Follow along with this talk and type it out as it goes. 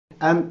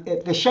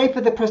the shape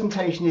of the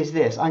presentation is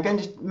this. I'm going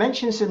to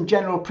mention some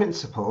general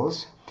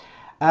principles,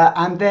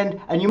 and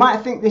you might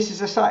think this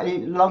is a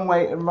slightly wrong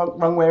way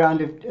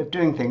around of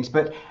doing things,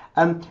 but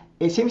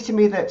it seems to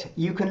me that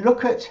you can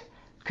look at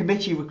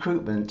committee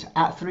recruitment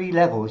at 3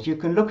 levels. You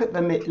can look at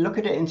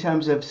it in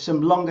terms of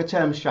some longer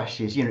term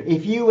strategies. You know,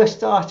 if you were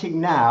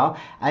starting now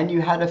and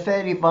you had a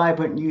fairly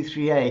vibrant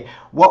U3A,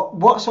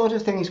 what sort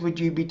of things would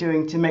you be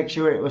doing to make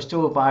sure it was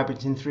still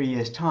vibrant in 3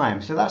 years'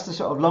 time? So that's the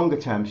sort of longer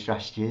term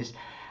strategies.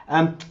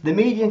 The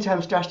medium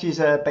term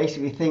strategies are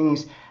basically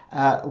things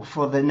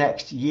for the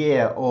next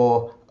year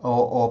or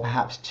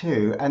perhaps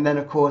 2, and then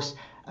of course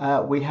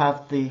we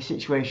have the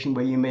situation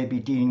where you may be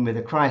dealing with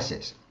a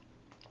crisis.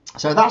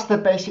 So that's the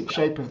basic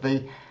shape of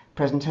the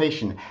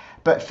presentation.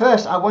 But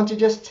first I want to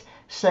just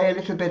say a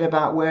little bit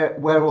about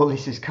where all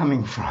this is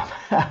coming from.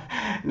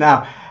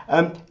 Now,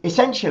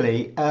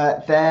 essentially,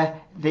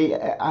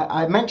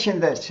 I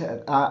mentioned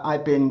that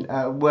I've been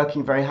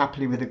working very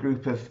happily with a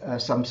group of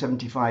some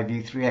 75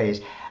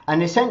 U3As,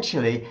 and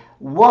essentially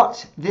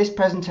what this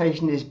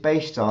presentation is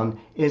based on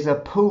is a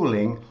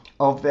pooling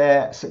of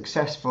their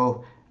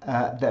successful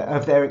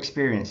of their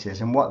experiences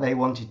and what they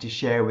wanted to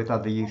share with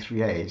other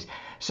U3As.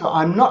 So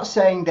I'm not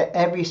saying that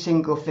every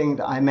single thing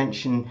that I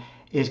mention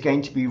is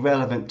going to be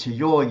relevant to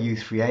your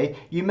U3A.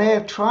 You may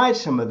have tried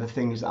some of the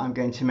things that I'm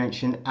going to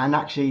mention and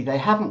actually they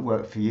haven't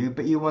worked for you,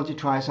 but you want to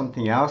try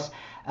something else.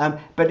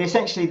 But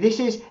essentially this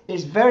is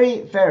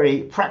very,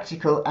 very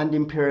practical and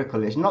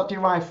empirical. It's not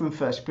derived from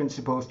first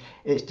principles,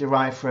 it's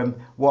derived from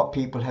what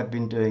people have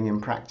been doing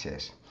in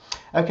practice.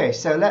 Okay,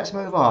 so let's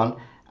move on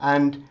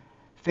and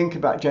think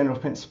about general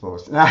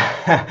principles. Now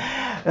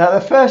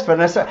the first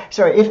one,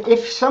 sorry,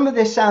 if some of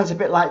this sounds a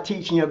bit like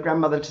teaching your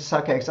grandmother to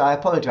suck eggs, I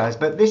apologise,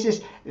 but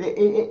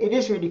it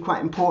is really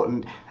quite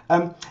important.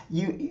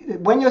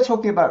 When you're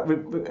talking about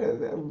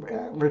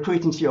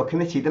recruiting to your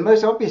committee, the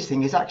most obvious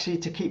thing is actually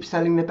to keep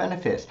selling the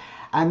benefits,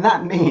 and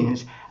that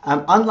means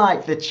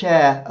unlike the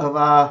chair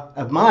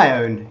of my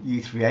own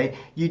U3A,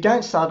 you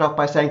don't start off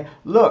by saying,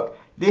 look,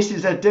 this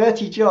is a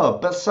dirty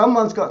job, but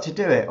someone's got to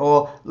do it,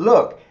 or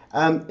look,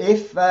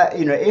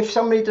 if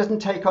somebody doesn't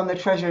take on the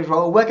treasurer's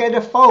role, we're going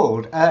to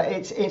fold.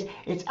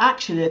 It's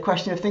actually a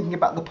question of thinking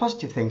about the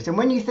positive things. And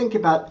when you think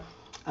about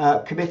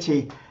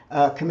committees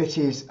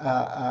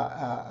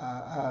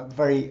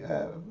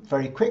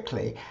very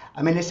quickly,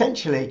 I mean,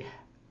 essentially,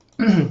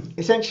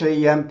 it seems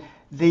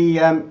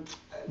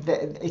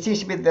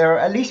to be there are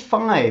at least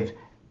 5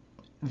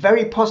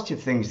 very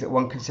positive things that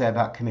one can say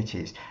about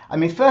committees. I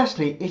mean,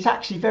 firstly, it's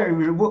actually very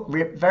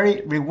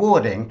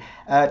rewarding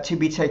to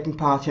be taking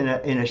part in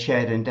a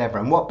shared endeavour.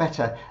 And what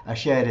better a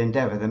shared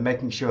endeavour than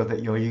making sure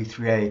that your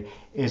U3A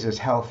is as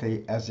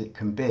healthy as it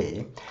can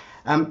be.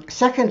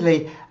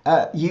 Secondly,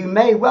 you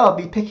may well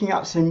be picking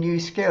up some new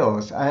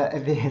skills.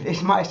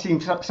 This might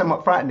seem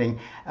somewhat frightening,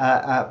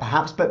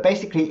 perhaps, but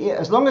basically,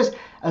 as long as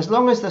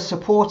the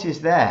support is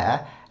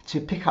there to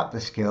pick up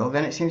the skill,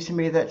 then it seems to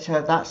me that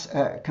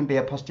that can be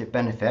a positive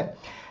benefit.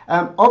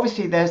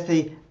 Obviously, there's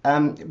the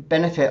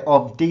benefit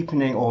of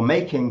deepening or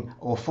making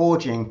or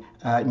forging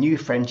new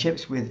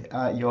friendships with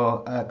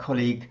your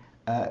colleagues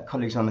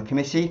on the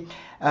committee.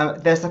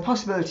 There's the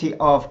possibility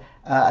of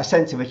a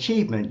sense of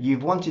achievement.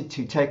 You've wanted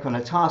to take on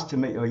a task to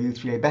make your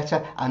U3A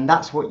better, and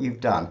that's what you've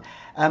done.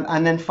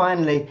 And then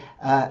finally,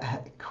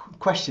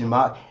 question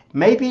mark,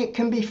 maybe it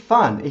can be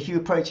fun if you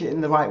approach it in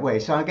the right way.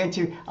 So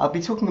I'll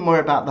be talking more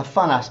about the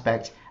fun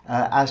aspect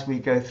as we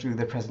go through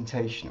the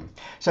presentation.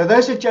 So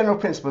those are general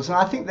principles, and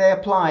I think they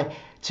apply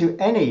to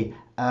any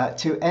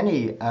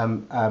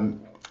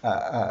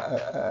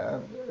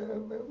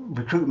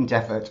recruitment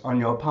effort on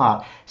your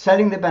part,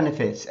 selling the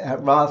benefits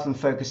rather than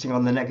focusing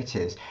on the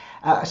negatives.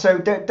 So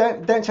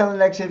don't tell the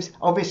negatives.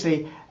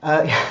 Obviously,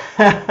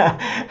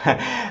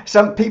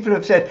 some people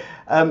have said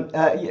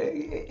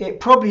it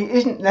probably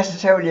isn't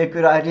necessarily a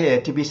good idea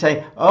to be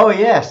saying, oh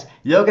yes,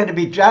 you're going to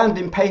be drowned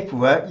in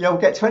paperwork, you'll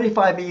get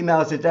 25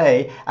 emails a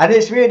day, and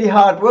it's really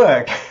hard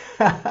work.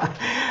 That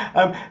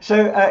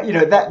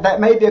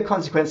may be a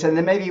consequence, and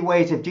there may be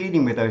ways of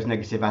dealing with those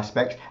negative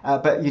aspects,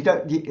 but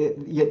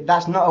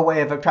that's not a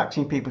way of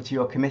attracting people to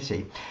your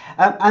committee.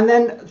 And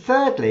then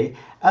thirdly,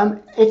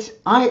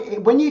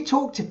 when you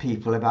talk to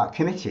people about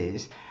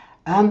committees,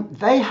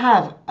 they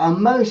have a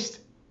most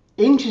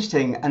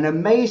interesting and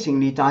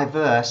amazingly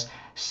diverse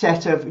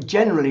set of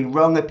generally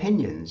wrong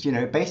opinions. You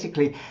know,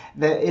 basically,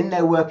 in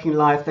their working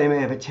life, they may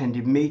have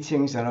attended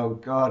meetings and, oh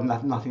God,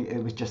 nothing,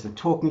 it was just a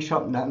talking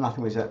shop,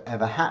 nothing was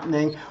ever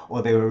happening,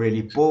 or they were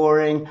really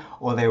boring,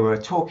 or they were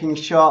a talking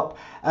shop.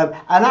 And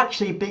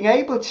actually being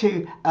able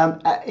to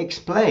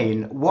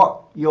explain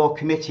what your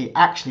committee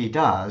actually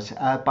does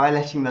by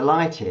letting the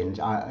light in,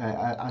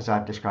 as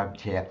I've described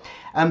it here,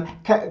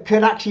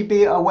 could actually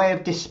be a way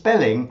of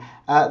dispelling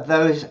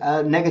those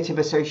negative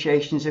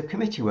associations of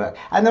committee work.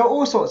 And there are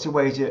all sorts of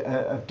ways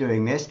of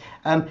doing this.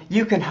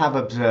 You can have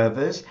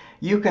observers,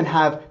 you can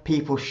have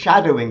people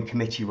shadowing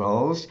committee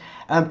roles,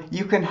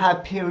 you can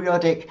have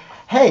periodic,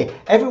 hey,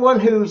 everyone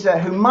who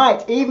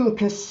might even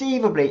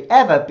conceivably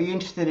ever be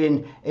interested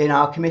in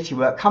our committee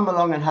work, come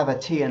along and have a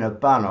tea and a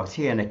bun or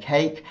tea and a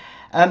cake.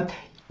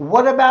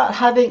 What about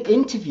having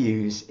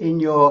interviews in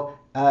your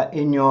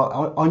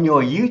on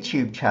your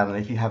YouTube channel,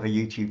 if you have a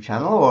YouTube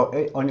channel,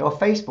 or on your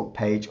Facebook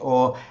page,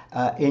 or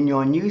in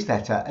your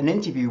newsletter, an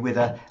interview with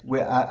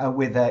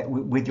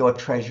your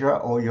treasurer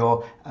or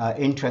your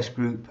interest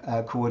group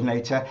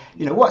coordinator?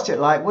 You know, what's it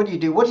like? What do you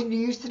do? What did you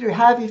used to do?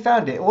 How have you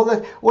found it? All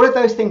of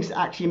those things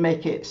actually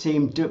make it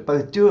seem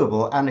both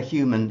doable and a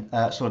human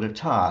sort of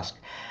task.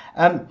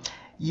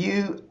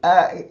 You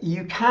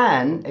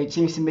can, it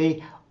seems to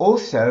me,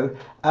 also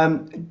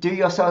do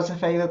yourselves a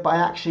favour by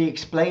actually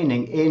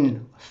explaining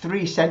in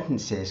 3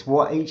 sentences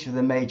what each of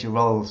the major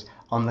roles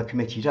on the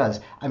committee does.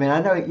 I mean,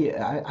 I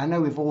know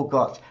we've all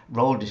got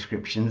role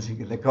descriptions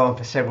that go on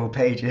for several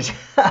pages,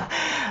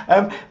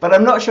 but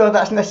I'm not sure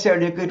that's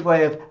necessarily a good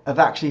way of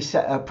actually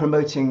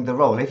promoting the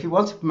role. If you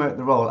want to promote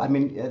the role, I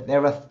mean,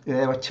 there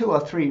are 2 or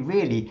 3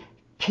 really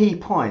key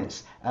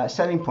points,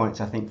 selling points,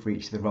 I think, for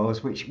each of the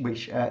roles, which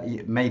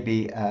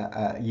maybe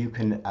you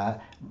can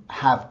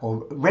have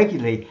or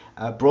regularly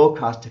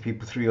broadcast to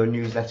people through your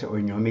newsletter or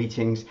in your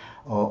meetings,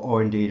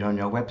 or indeed on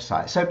your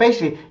website. So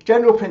basically,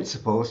 general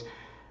principles.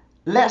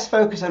 Let's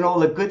focus on all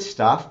the good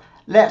stuff.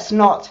 Let's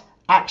not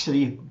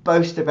actually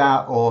boast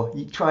about or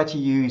try to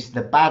use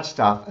the bad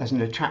stuff as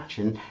an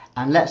attraction,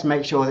 and let's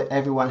make sure that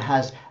everyone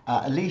has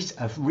at least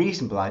a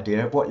reasonable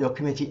idea of what your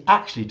committee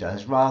actually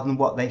does rather than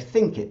what they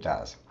think it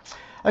does.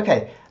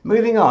 Okay,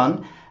 moving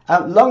on.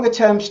 Longer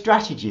term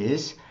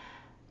strategies.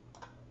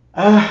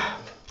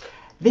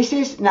 This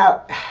is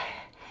now,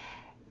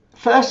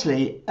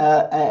 firstly,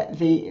 I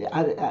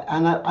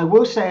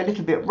will say a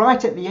little bit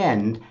right at the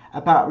end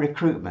about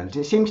recruitment.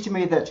 It seems to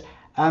me that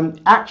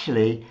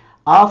actually,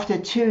 after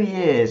 2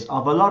 years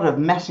of a lot of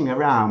messing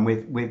around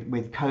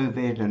with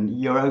COVID,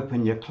 and you're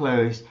open, you're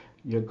closed,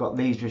 you've got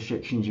these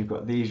restrictions, you've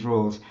got these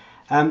rules,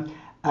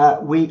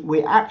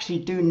 we actually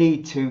do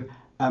need to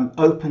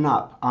open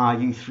up our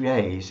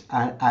U3As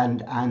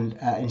and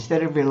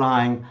instead of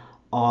relying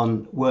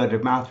on word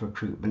of mouth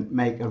recruitment,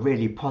 make a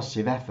really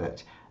positive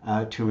effort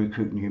to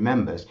recruit new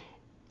members.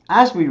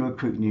 As we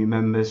recruit new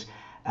members,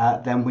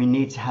 then we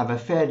need to have a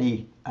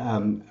fairly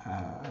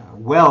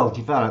well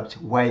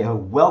developed way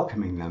of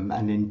welcoming them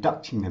and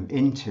inducting them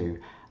into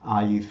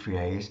our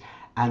U3As,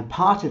 and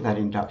part of that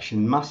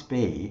induction must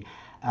be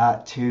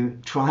to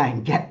try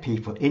and get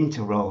people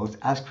into roles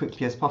as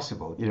quickly as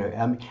possible. You know,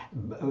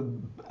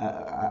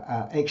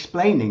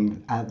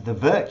 explaining the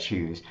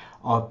virtues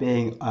of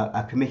being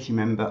a committee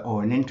member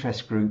or an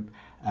interest group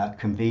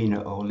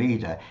convener or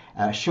leader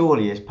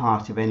surely is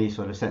part of any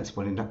sort of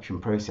sensible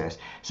induction process.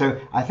 So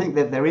I think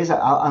that there is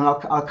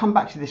I'll come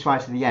back to this right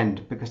at the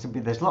end, because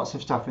there's lots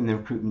of stuff in the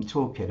recruitment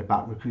toolkit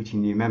about recruiting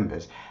new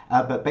members,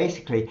 but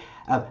basically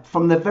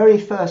from the very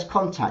first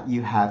contact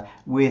you have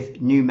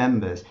with new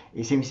members,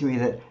 it seems to me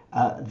that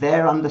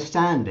their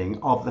understanding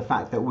of the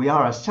fact that we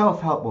are a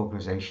self-help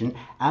organisation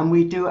and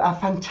we do a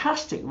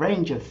fantastic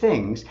range of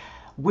things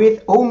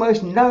with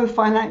almost no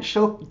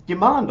financial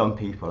demand on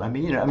people. I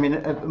mean, you know,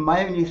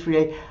 my own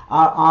U3A,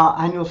 our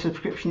annual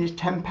subscription is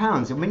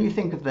 £10, and when you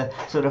think of the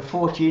sort of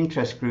 40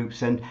 interest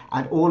groups and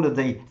all of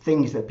the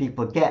things that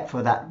people get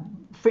for that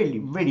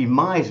really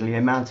miserly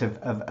amount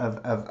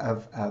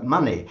of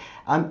money,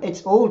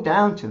 it's all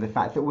down to the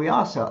fact that we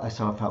are a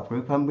self-help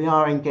group and we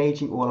are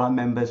engaging all our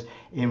members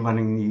in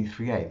running the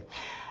U3A.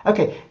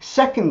 Okay,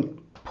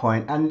 second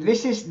point, and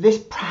this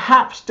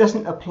perhaps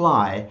doesn't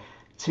apply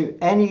to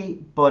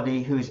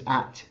anybody who's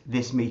at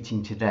this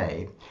meeting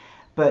today,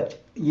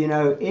 but you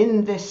know,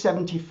 in this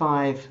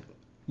 75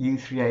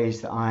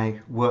 U3As that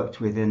I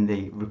worked with in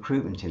the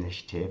recruitment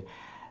initiative,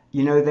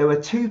 you know, there were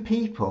 2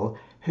 people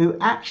who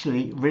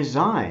actually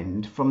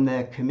resigned from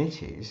their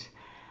committees,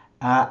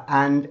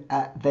 and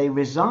they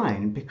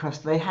resigned because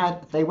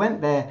they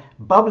went there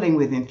bubbling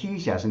with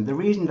enthusiasm. The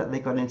reason that they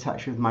got in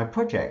touch with my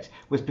project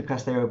was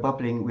because they were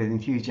bubbling with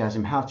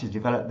enthusiasm how to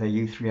develop their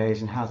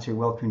U3As and how to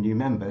welcome new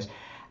members.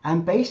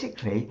 And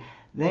basically,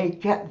 they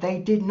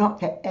did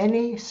not get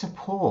any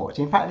support.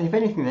 In fact, if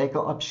anything, they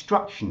got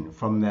obstruction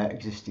from their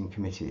existing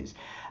committees.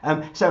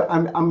 So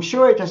I'm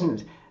sure it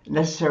doesn't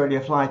necessarily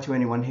apply to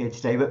anyone here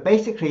today, but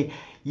basically,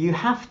 you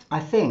have, I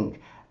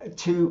think,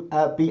 to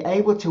be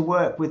able to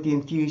work with the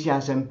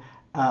enthusiasm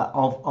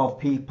of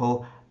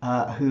people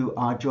who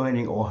are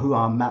joining or who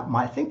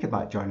might think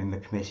about joining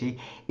the committee,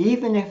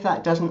 even if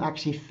that doesn't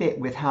actually fit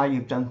with how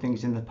you've done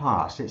things in the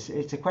past.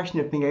 It's a question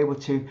of being able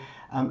to,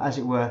 as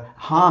it were,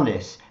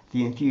 harness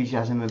the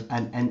enthusiasm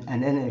and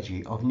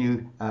energy of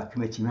new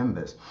committee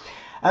members.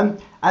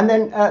 And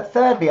then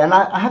thirdly, and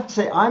I have to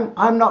say,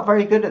 I'm not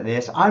very good at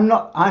this.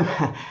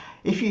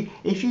 If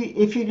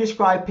you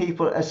describe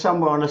people as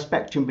somewhere on a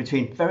spectrum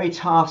between very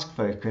task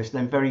focused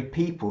and very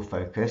people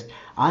focused,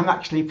 I'm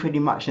actually pretty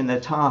much in the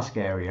task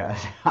area.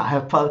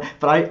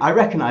 But I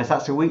recognise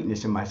that's a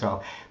weakness in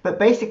myself. But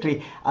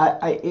basically,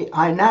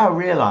 I now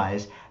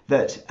realise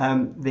that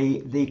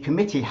the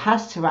committee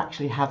has to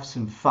actually have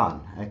some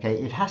fun. Okay,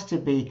 it has to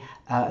be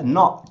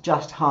not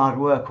just hard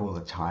work all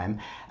the time.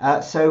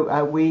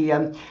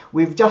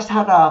 We've just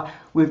had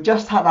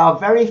our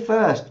very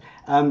first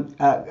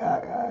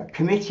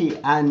committee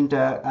and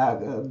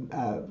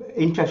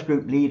interest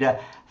group leader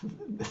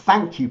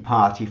thank you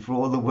party for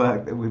all the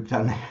work that we've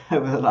done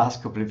over the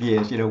last couple of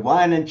years. You know,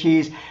 wine and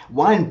cheese,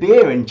 wine,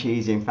 beer and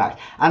cheese, in fact.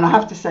 And I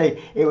have to say,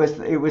 it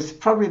was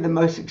probably the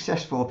most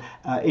successful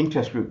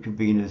interest group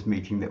conveners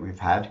meeting that we've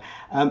had,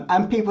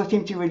 and people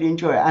seem to really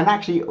enjoy it. And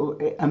actually,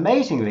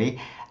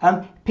 amazingly,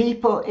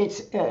 people,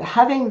 it's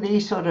having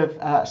these sort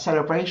of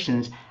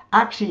celebrations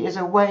actually is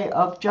a way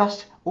of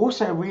just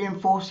also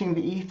reinforcing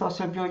the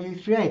ethos of your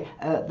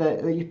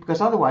U3A,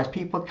 because otherwise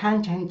people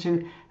can tend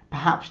to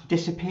perhaps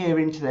disappear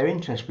into their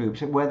interest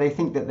groups, where they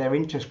think that their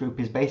interest group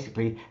is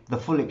basically the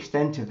full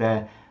extent of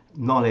their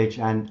knowledge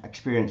and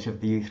experience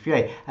of the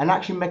U3A, and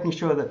actually making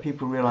sure that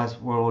people realise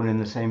we're all in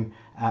the same,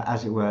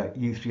 as it were,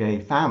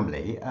 U3A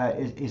family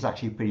is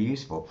actually pretty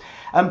useful.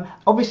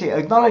 Obviously,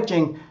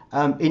 acknowledging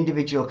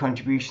individual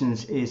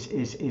contributions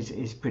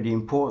is pretty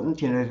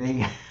important. You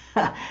know,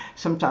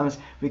 sometimes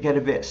we get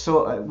a bit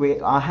sore,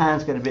 our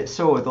hands get a bit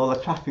sore with all the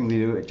clapping we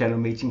do at general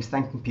meetings,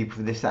 thanking people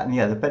for this, that and the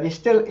other, but it's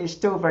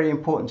still very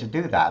important to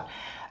do that.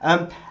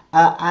 I'm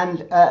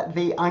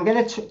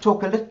going to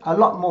talk a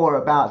lot more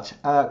about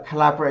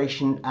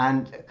collaboration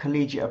and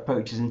collegiate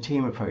approaches and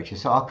team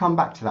approaches, so I'll come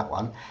back to that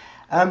one.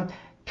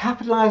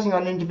 Capitalising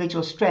on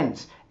individual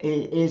strengths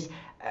is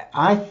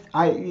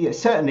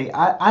certainly,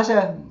 as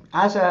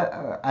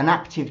an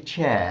active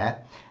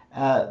chair,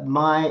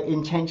 my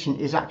intention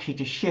is actually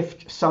to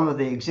shift some of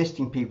the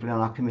existing people in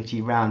our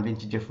committee round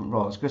into different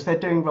roles, because they're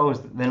doing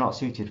roles that they're not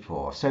suited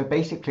for. So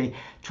basically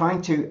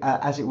trying to,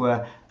 as it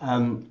were,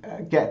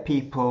 get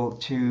people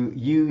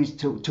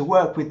to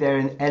work with their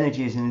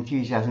energies and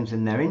enthusiasms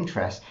and their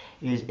interests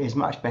is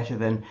much better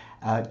than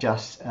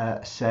just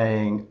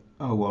saying,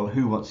 oh, well,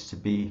 who wants to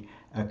be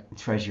a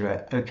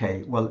treasurer?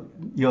 Okay, well,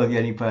 you're the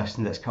only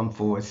person that's come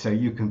forward, so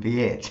you can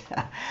be it.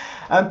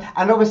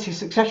 And obviously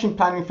succession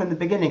planning from the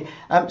beginning.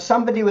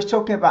 Somebody was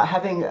talking about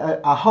having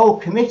a whole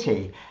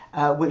committee,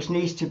 which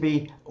needs to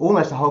be,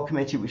 almost a whole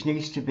committee, which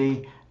needs to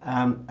be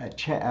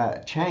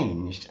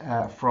changed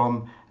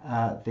from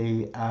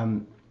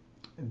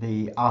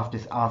the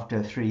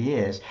after 3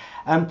 years.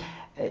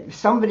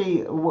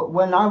 Somebody,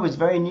 when I was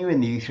very new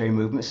in the U3A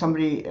movement,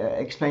 somebody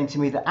explained to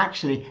me that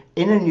actually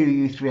in a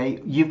new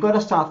U3A you've got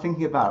to start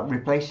thinking about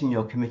replacing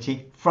your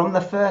committee from the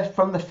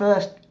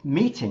first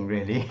meeting,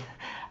 really.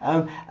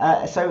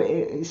 So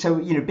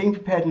you know, being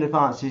prepared in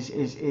advance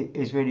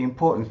is really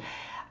important.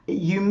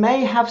 You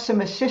may have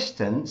some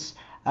assistance.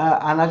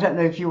 And I don't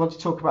know if you want to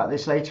talk about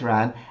this later,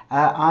 Anne.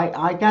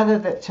 I gather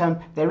that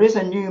there is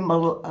a new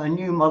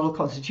model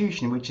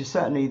constitution, which is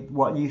certainly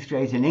what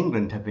U3As in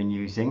England have been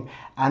using,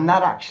 and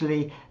that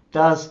actually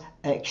does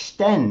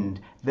extend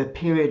the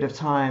period of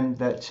time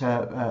that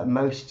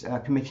most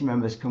committee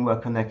members can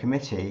work on their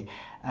committee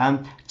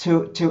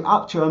to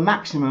up to a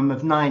maximum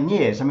of 9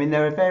 years. I mean,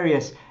 there are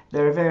various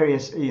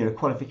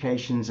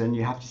qualifications, and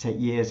you have to take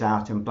years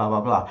out and blah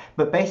blah blah,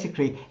 but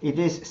basically it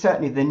is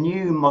certainly the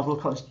new model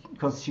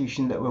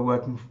constitution that we're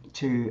working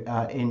to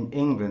in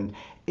England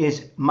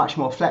is much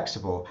more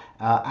flexible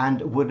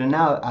and would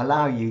now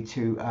allow you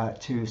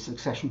to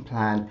succession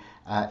plan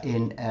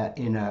in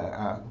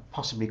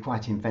possibly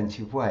quite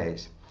inventive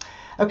ways.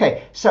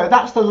 Okay, so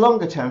that's the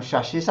longer term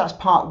strategies. That's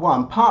part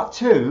one. Part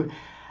two,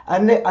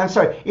 and I'm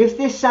sorry if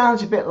this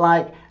sounds a bit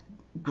like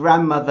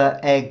grandmother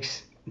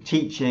eggs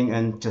teaching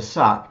and to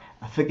suck,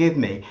 forgive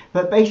me,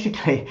 but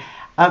basically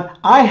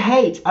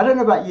I don't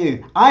know about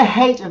you, I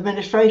hate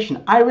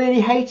administration. I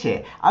really hate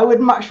it. I would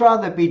much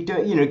rather be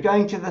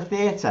going to the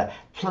theatre,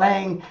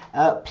 playing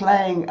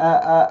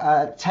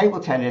table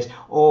tennis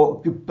or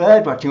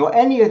bird watching or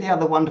any of the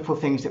other wonderful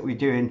things that we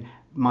do in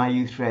my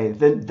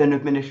U3A than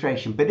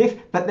administration.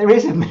 But there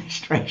is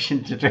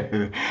administration to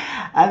do,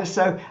 and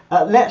so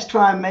let's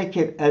try and make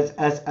it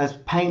as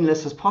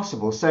painless as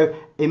possible. So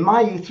in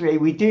my U3A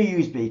we do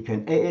use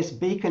Beacon.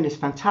 Beacon is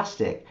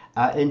fantastic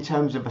in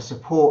terms of a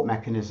support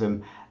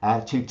mechanism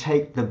to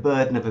take the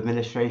burden of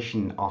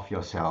administration off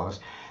yourselves.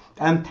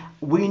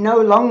 We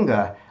no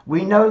longer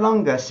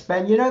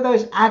spend,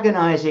 those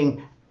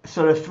agonizing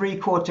sort of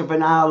 3/4 of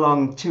an hour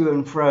long to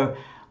and fro.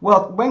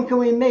 Well, when can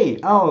we meet?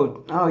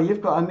 Oh,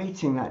 you've got a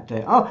meeting that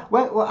day. Oh,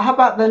 well, how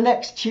about the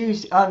next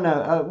Tuesday? Oh,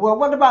 no. Well,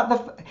 what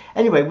about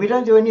Anyway, we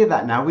don't do any of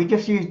that now. We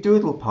just use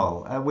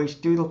Doodlepole, which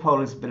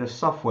Doodlepole is a bit of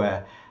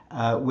software,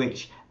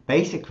 which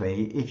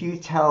basically, if you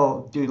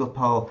tell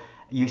Doodlepole,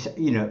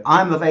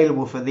 I'm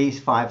available for these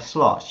 5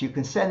 slots, you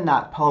can send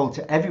that poll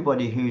to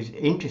everybody who's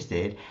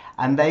interested,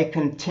 and they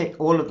can tick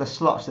all of the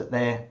slots that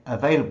they're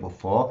available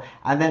for,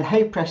 and then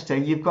hey presto,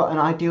 you've got an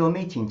ideal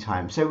meeting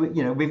time. So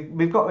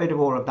we've got rid of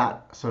all of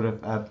that sort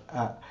of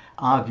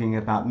arguing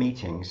about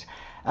meetings.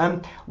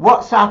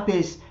 WhatsApp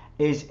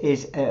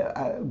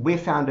we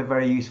found a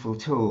very useful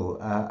tool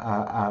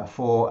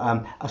for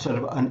a sort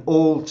of an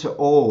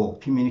all-to-all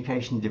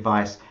communication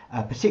device,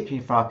 particularly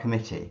for our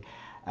committee.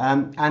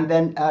 And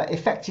then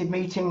effective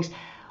meetings.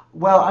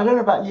 Well, I don't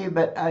know about you,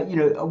 but you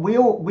know, we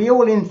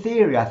all in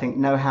theory, I think,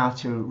 know how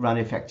to run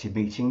effective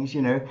meetings,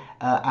 you know,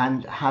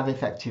 and have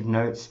effective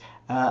notes.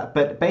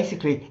 But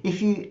basically,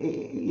 if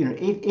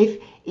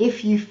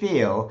you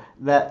feel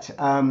that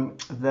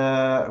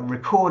the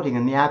recording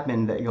and the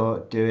admin that you're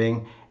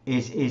doing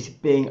is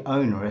being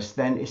onerous,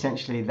 then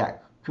essentially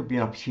that could be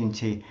an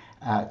opportunity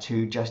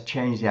to just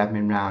change the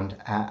admin round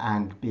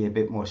and be a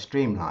bit more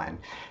streamlined.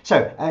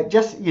 So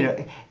just, you know,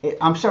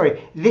 I'm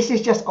sorry, this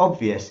is just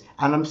obvious,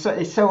 and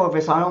it's so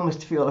obvious I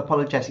almost feel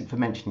apologetic for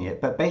mentioning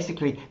it, but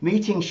basically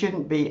meetings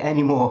shouldn't be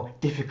any more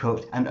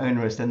difficult and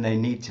onerous than they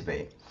need to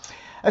be.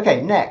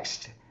 Okay,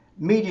 next,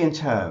 medium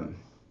term.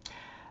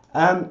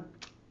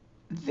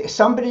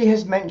 Somebody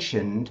has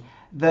mentioned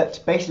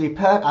that basically,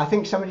 I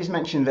think somebody's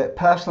mentioned that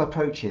personal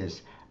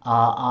approaches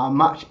are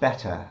much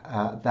better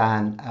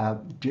than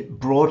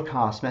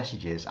broadcast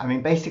messages. I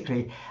mean,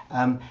 basically,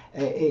 our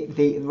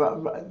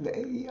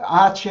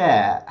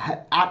chair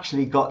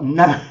actually got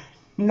no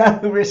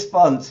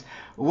response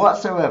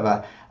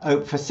whatsoever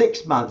for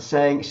 6 months,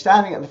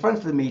 standing at the front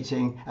of the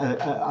meeting,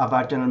 of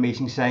our general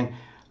meeting, saying,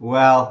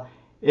 well,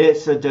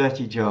 it's a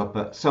dirty job,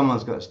 but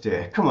someone's got to do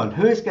it. Come on,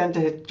 who's going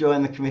to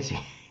join the committee?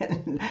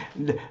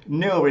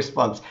 Nil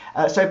response.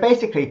 So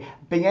basically,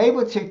 being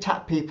able to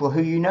tap people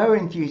who you know are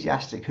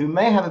enthusiastic, who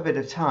may have a bit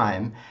of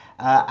time,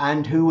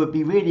 and who would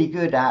be really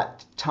good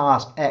at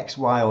task X,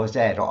 Y, or Z,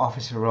 or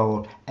officer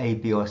role A,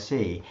 B, or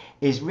C,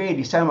 is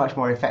really so much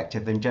more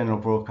effective than general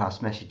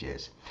broadcast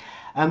messages.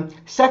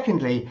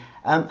 Secondly,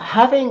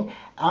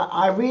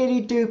 I really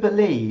do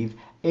believe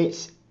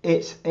it's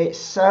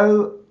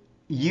so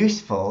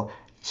used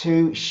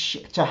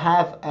to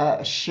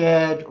have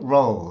shared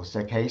roles.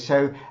 Okay,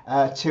 so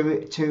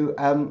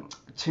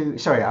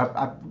sorry,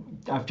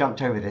 I've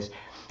jumped over this.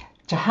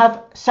 To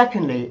have,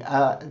 secondly,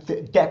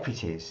 the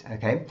deputies.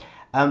 Okay,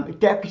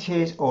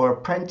 deputies or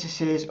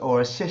apprentices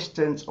or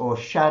assistants or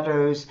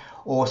shadows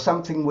or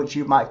something which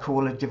you might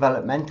call a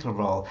developmental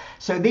role.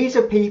 So these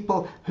are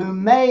people who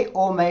may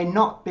or may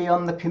not be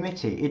on the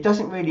committee. It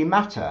doesn't really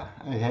matter,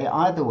 okay,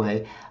 either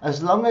way,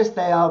 as long as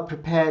they are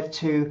prepared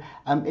to,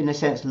 in a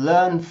sense,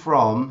 learn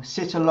from,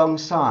 sit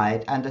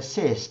alongside and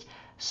assist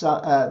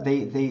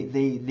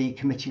the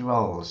committee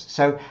roles.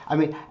 So, I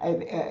mean,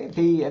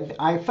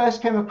 I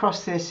first came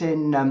across this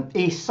in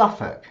East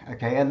Suffolk,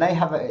 okay, and they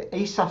have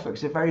East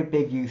Suffolk's a very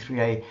big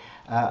U3A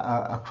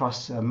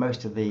across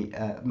most of the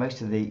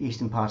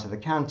eastern part of the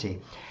county,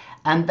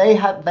 and they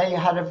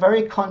had a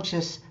very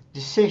conscious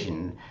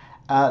decision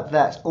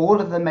that all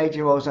of the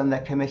major roles on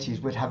their committees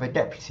would have a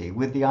deputy,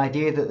 with the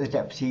idea that the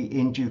deputy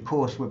in due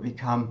course would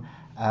become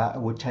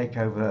would take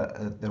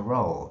over the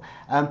role.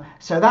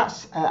 So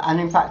that's and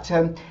in fact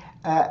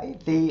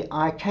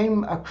I've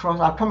come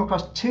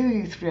across two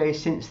U3As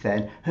since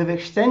then who've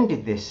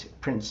extended this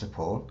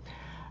principle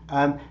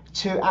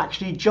to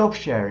actually job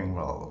sharing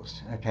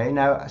roles. Okay,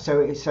 now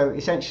so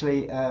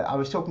essentially I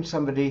was talking to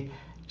somebody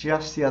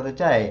just the other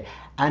day,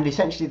 and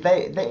essentially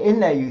they in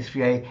their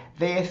U3A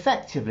they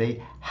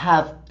effectively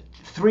have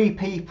 3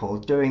 people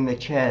doing the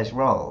chair's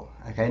role.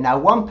 Okay, now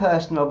one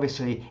person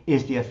obviously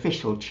is the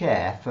official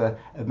chair for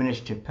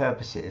administrative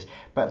purposes,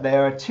 but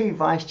there are 2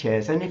 vice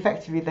chairs, and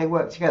effectively they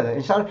work together.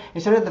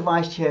 Instead of the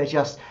vice chair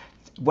just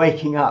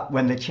waking up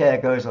when the chair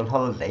goes on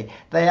holiday,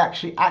 they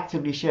actually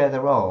actively share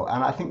the role,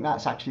 and I think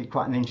that's actually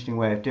quite an interesting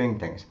way of doing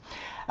things.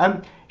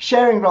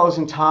 Sharing roles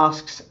and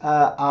tasks is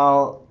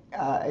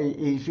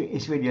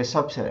really a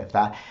subset of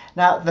that.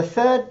 Now the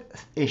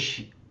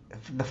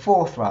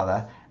fourth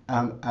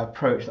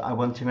approach that I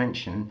want to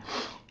mention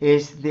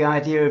is the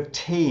idea of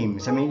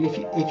teams. I mean, if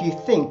you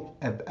think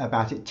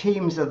about it,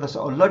 teams are the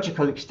sort of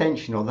logical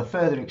extension or the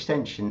further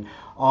extension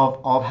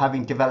of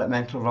having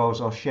developmental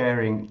roles or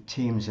sharing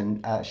teams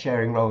and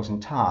sharing roles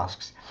and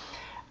tasks.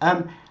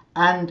 A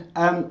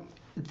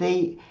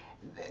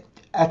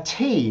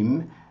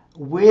team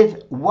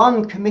with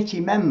one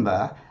committee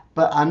member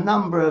but a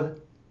number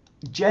of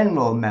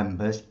general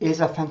members is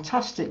a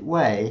fantastic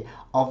way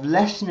of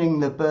lessening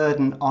the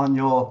burden on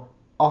your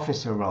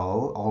officer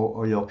role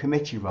or your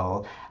committee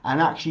role,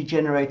 and actually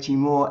generating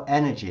more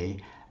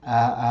energy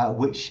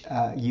which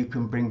you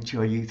can bring to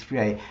your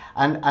U3A.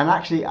 And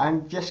actually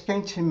I'm just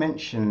going to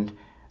mention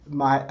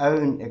my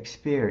own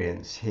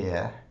experience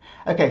here.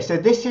 Okay, so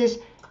this is,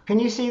 can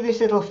you see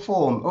this little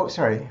form? Oh,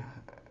 sorry,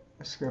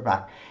 let's go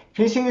back.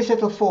 Can you see this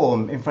little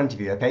form in front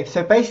of you? Okay,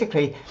 so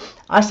basically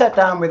I sat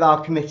down with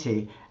our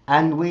committee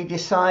and we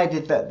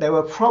decided that there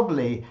were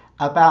probably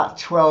about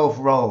 12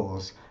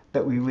 roles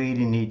that we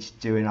really need to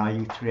do in our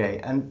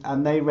U3A,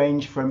 and they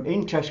range from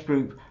interest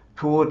group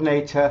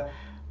coordinator,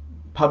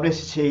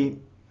 publicity,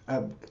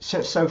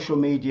 social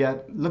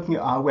media, looking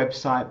at our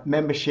website,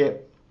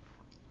 membership,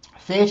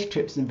 theatre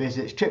trips and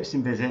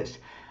visits,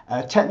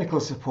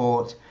 technical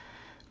support,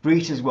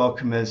 greeters,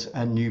 welcomers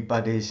and new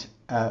buddies,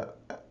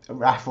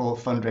 raffle,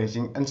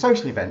 fundraising, and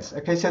social events.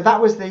 Okay, so that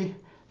was the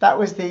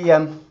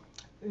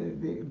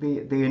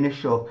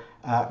initial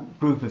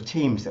group of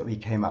teams that we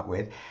came up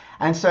with,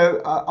 and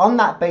so on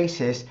that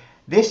basis,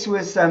 this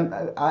was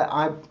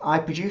I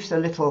produced a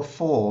little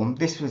form.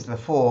 This was the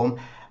form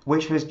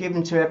which was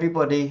given to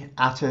everybody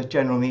at a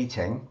general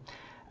meeting,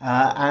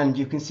 and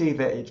you can see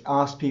that it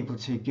asked people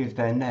to give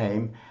their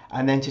name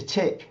and then to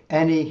tick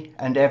any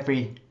and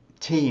every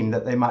team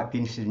that they might be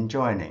interested in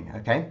joining.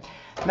 Okay,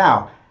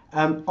 now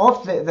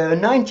there were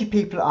 90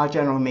 people at our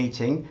general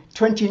meeting.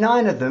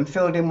 29 of them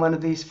filled in one of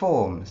these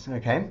forms.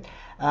 Okay,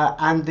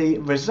 and the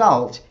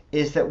result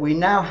is that we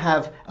now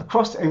have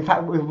across, in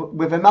fact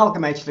we've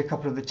amalgamated a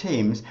couple of the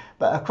teams,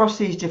 but across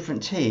these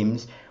different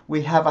teams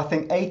we have, I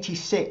think,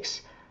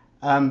 86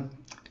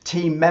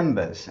 team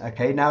members.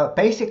 Okay, now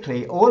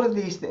basically all of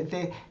these,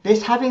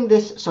 having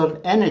this sort of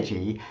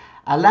energy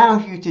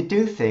allows you to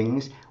do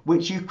things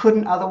which you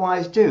couldn't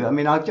otherwise do. I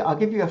mean, I'll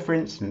give you a for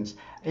instance.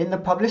 In the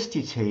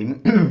publicity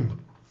team,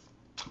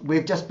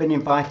 we've just been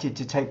invited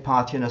to take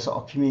part in a sort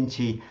of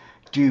community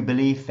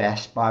jubilee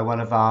fest by one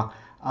of our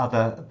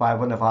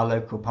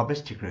local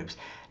publicity groups.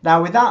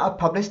 Now, without a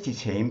publicity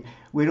team,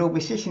 we'd all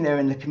be sitting there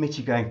in the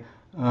committee going,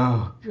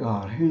 oh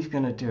God, who's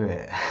going to do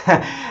it?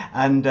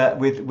 And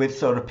with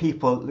sort of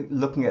people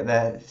looking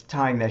at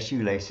tying their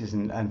shoelaces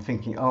and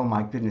thinking, oh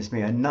my goodness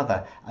me,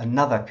 another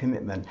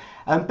commitment.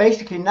 And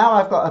basically now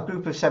I've got a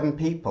group of 7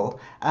 people,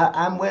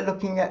 and we're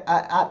looking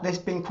at this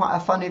being quite a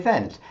fun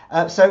event.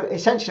 So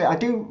essentially, I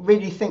do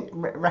really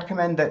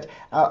recommend that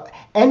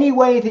any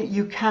way that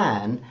you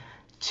can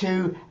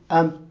to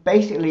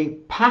basically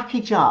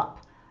package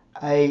up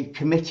a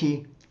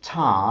committee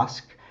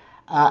task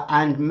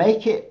and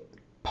make it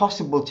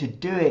possible to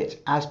do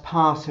it as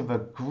part of a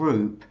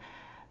group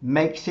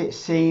makes it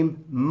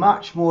seem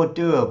much more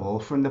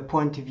doable from the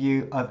point of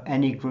view of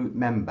any group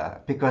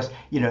member, because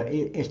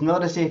it's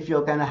not as if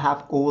you're going to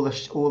have all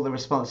the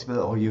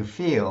responsibility, or you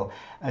feel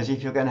as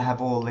if you're going to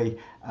have all the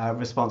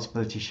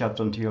responsibility shoved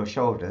onto your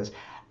shoulders,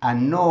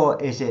 and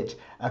nor is it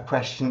a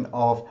question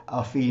of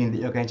a feeling that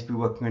you're going to be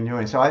working on your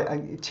own.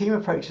 So team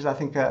approaches, I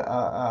think,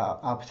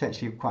 are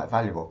potentially quite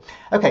valuable.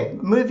 Okay,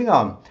 moving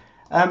on.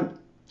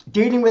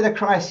 Dealing with a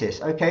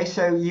crisis. Okay,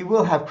 so you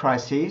will have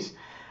crises,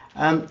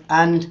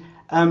 and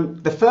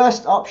the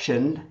first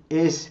option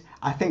is,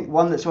 I think,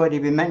 one that's already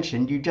been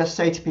mentioned. You just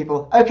say to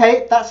people,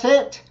 okay, that's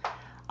it.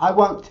 I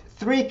want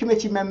 3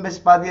 committee members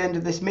by the end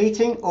of this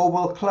meeting, or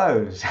we'll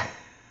close.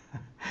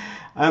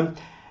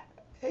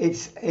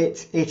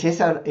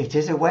 It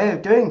is a way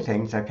of doing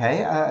things.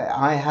 Okay,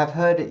 I have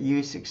heard it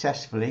used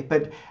successfully,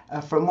 but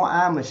from what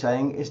Anne was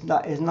saying, is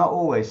not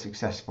always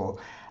successful.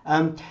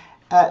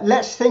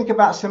 Let's think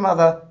about some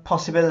other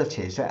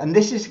possibilities, and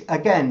this is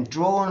again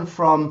drawn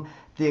from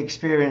the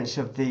experience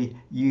of the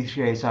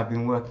U3As I've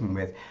been working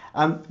with.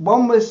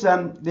 One was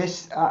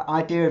this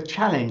idea of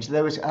challenge.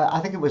 There was,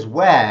 I think it was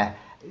Ware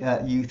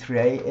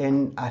U3A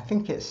in, I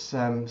think it's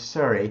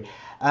Surrey,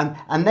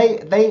 and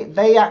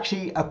they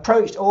actually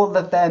approached all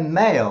of their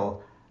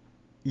male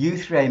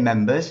U3A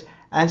members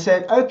and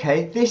said,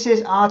 okay, this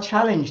is our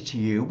challenge to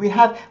you. We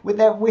have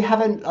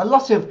a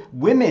lot of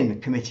women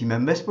committee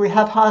members, but we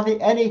have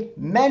hardly any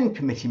men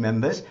committee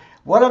members.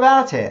 What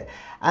about it?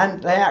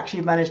 And they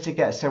actually managed to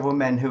get several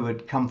men who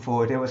would come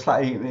forward. They were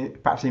slightly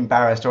perhaps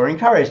embarrassed or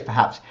encouraged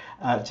perhaps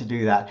to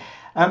do that.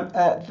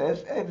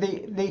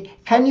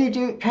 Can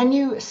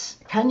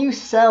you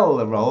sell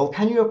the role?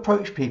 Can you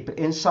approach people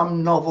in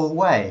some novel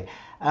way?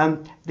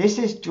 This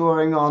is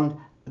drawing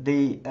on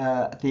the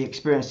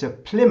experience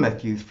of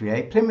Plymouth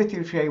U3A. Plymouth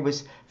U3A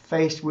was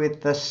faced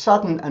with the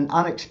sudden and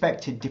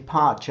unexpected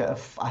departure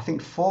of, I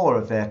think, 4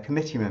 of their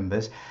committee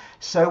members.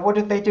 So what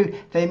did they do?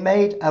 They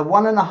made a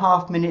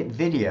 1.5-minute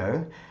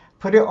video,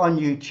 put it on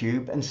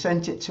YouTube, and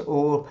sent it to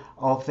all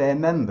of their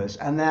members.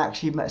 And they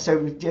actually,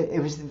 so it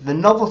was the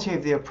novelty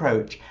of the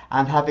approach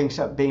and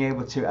being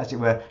able to, as it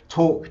were,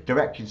 talk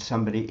directly to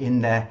somebody in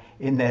their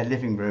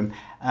living room,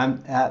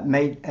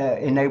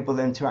 enabled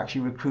them to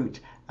actually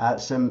recruit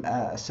some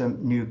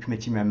new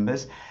committee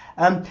members.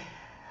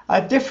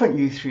 A different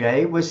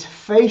U3A was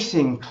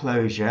facing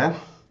closure,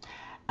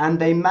 and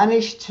they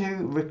managed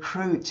to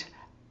recruit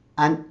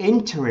an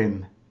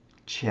interim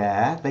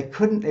chair.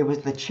 It was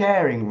the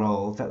chairing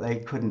role that they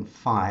couldn't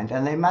find,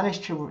 and they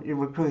managed to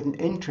recruit an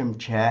interim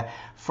chair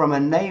from a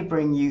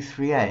neighbouring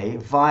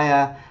U3A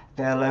via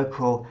their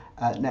local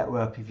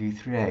network of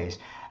U3As.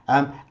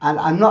 And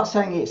I'm not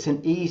saying it's an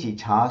easy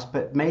task,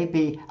 but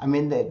maybe, I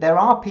mean, there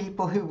are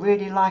people who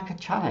really like a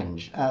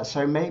challenge.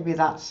 So maybe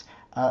that's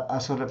a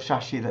sort of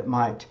strategy that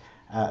might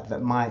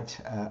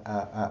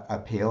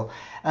appeal.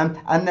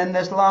 And then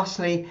there's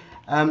lastly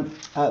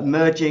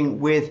merging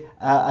with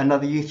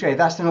another U3A.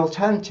 That's an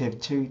alternative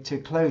to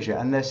closure.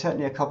 And there's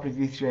certainly a couple of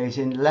U3As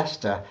in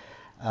Leicester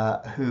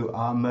who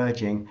are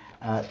merging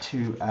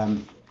to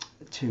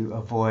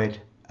avoid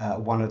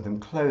one of them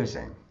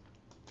closing.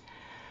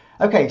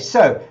 Okay,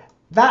 so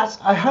that's,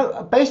 I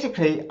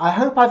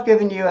hope I've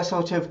given you a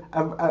sort of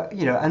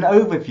an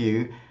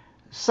overview,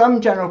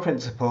 some general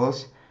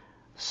principles,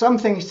 some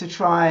things to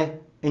try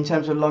in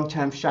terms of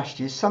long-term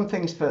strategies, some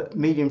things for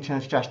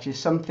medium-term strategies,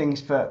 some things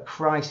for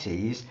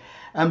crises.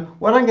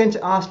 What I'm going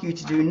to ask you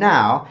to do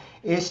now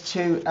is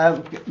to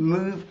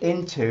move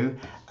into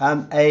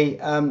a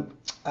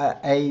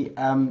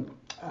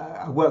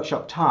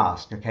workshop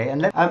task, okay?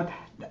 And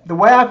the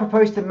way I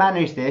propose to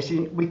manage this,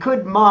 we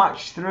could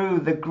march through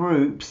the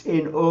groups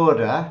in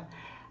order.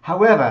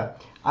 However,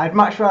 I'd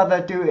much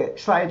rather do it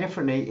slightly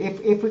differently.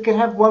 If we could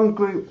have one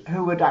group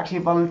who would actually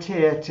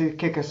volunteer to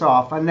kick us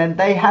off, and then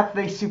they have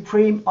the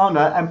supreme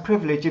honour and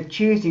privilege of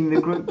choosing the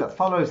group that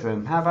follows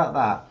them. How about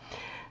that?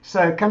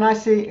 So can I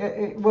see,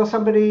 will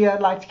somebody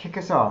like to kick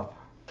us off?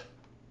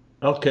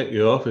 I'll kick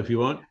you off if you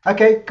want.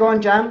 Okay, go on,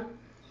 Jan.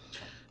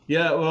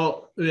 Yeah,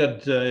 well, we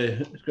had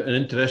an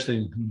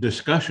interesting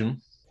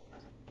discussion.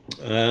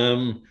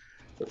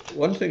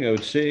 One thing I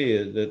would say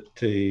is that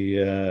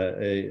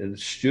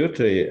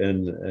Stuarty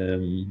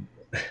and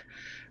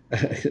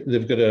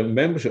they've got a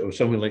membership of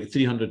something like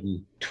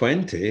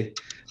 320,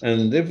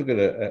 and they've got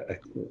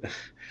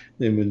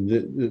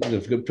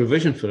they've got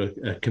provision for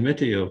a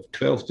committee of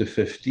 12 to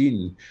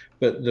 15,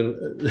 but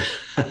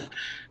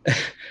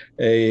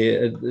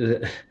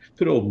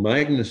poor old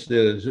Magnus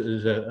there is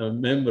a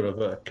member of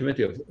a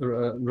committee of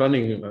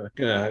running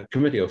a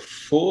committee of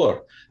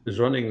 4 is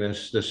running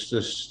this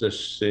U3A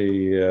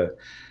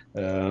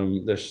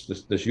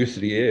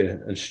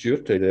and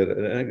Stuarty there.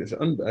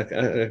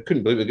 I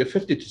couldn't believe it. We get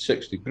 50 to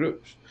 60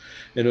 groups,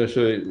 you know.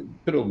 So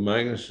poor old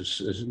Magnus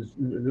is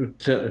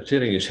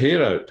tearing his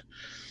hair out,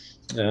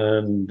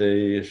 and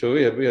so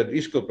we had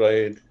East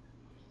Kilbride,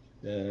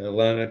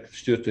 Lanark,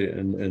 Stuarty,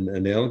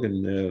 and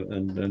Elgin there,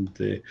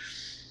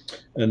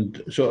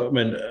 and so I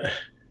mean,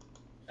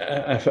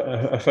 I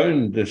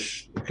found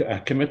this a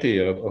committee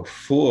of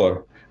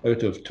 4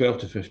 out of 12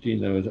 to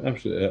 15. I was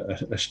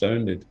absolutely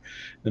astounded,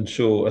 and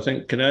so I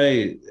think can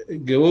I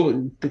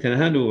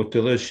hand over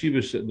to Liz? She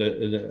was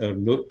our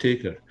note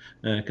taker.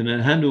 Can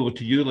I hand over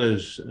to you,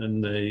 Liz,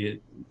 and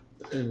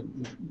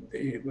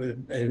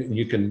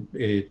you can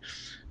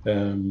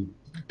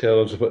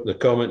tell us about the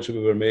comments that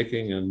we were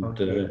making? And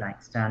okay,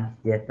 thanks, Dan.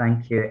 Yeah,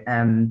 thank you.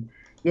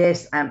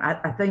 Yes,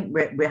 I think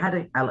we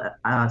had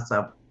a sort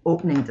of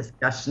opening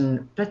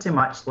discussion, pretty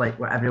much like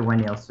what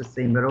everyone else was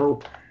saying. We're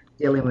all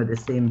dealing with the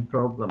same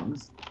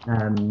problems,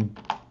 and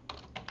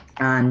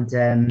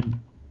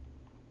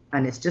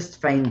it's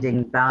just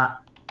finding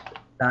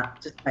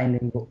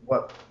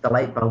what the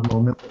light bulb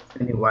moment was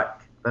going to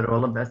work for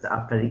all of us,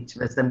 for each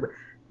of us. And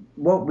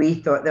what we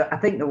thought, I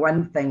think the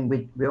one thing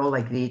we all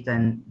agreed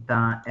in,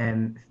 that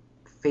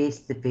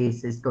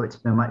face-to-face has got to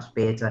be much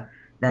better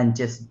than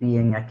just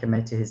being a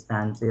committee who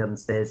stands there and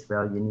says,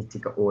 well, you need to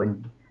go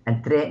on.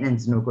 And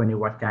threatening's not going to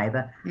work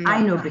either. Yeah.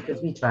 I know,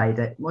 because we tried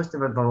it. Most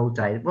of us have all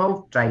tried it. We've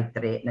all tried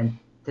threatening.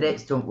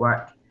 Threats don't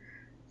work.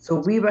 So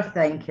we were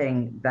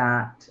thinking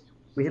that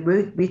we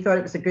thought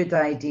it was a good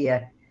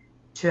idea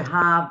to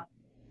have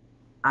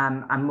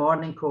a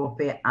morning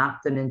coffee,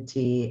 afternoon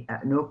tea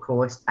at no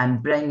cost,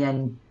 and bring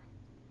in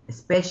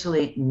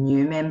especially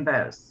new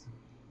members,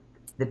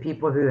 the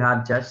people who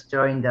have just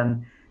joined,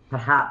 and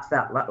perhaps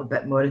that little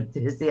bit more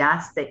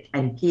enthusiastic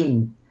and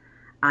keen,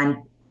 and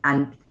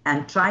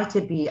try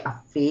to be a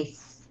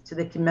face to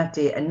the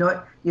committee, and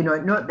not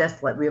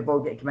this like we've all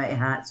got committee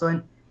hats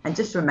on, and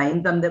just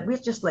remind them that we're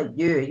just like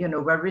you,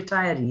 we're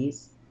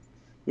retirees,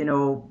 we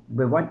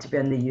want to be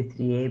in the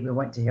U3A, we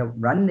want to help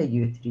run the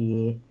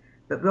U3A,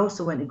 but we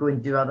also want to go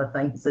and do other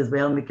things as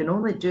well, and we can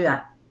only do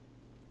that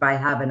by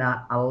having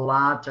a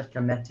larger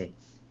committee.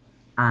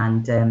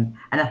 And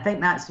I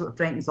think that's what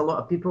frightens a lot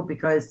of people,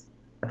 because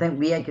I think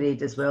we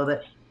agreed as well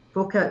that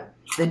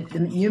the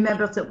new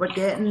members that we're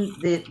getting,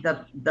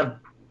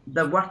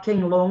 they're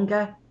working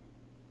longer,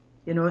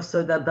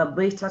 so they're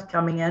later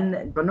coming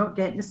in. We're not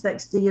getting the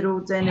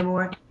 60-year-olds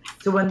anymore.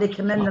 So when they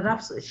come in, they're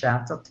absolutely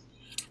shattered,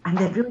 and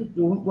they really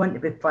don't want to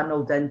be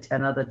funneled into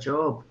another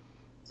job.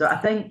 So I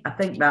think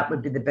that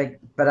would be the big,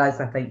 for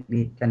us, I think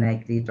we kind of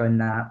agreed on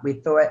that. We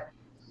thought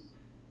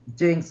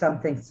doing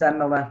something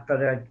similar for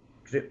our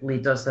group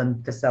leaders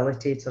and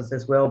facilitators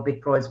as well,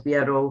 because we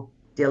are all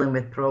dealing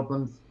with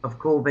problems of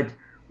COVID,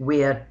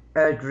 where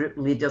our group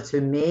leaders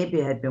who maybe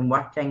had been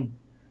working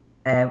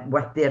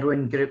with their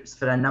own groups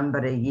for a number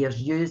of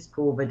years use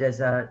COVID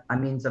as a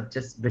means of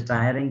just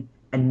retiring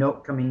and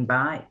not coming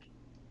back.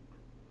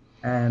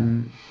 I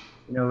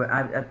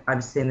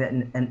was saying that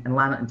in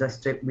Lanark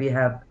District we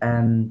have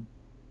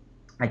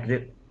a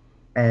group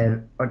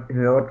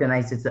who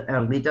organises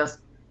our leaders,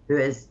 who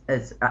is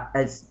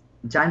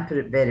Jan put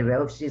it very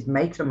well, she's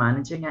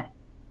micromanaging it.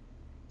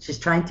 She's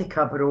trying to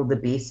cover all the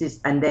bases,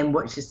 and then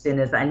what she's saying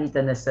is, I need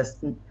an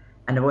assistant,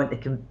 and I want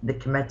the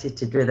committee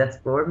to do this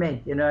for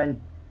me,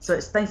 and so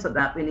it's things like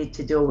that we need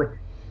to deal with.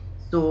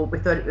 So we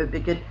thought it would be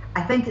good.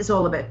 I think it's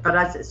all about, for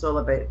us, it's all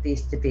about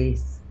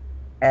face-to-face.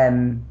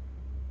 I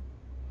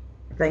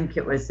think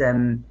it was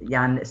Jan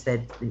that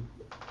said they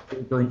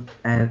don't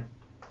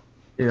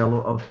do a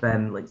lot of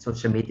like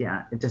social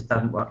media. It just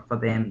doesn't work for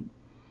them.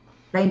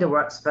 Kind of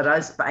works for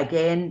us, but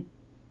again,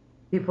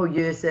 people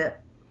use it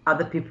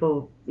other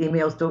people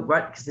emails don't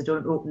work because they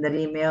don't open their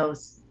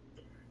emails.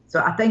 So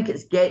I think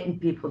it's getting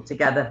people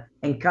together,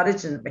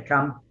 encouraging them to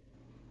come,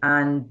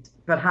 and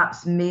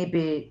perhaps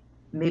maybe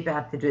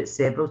have to do it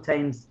several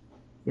times,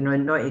 you know,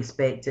 and not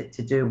expect it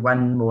to do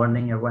one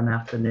morning or one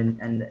afternoon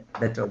and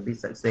that it'll be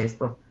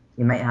successful.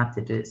 You might have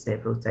to do it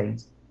several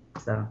times.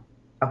 So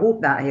I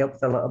hope that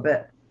helps a little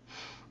bit.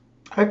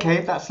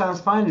 Okay, that sounds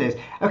fine, Liz.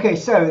 Okay,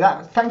 so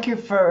thank you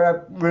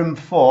for room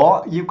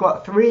 4. You've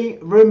got 3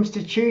 rooms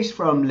to choose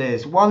from,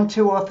 Liz. 1,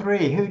 2, or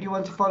 3. Who do you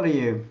want to follow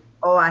you?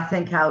 Oh, I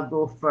think I'll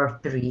go for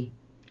 3.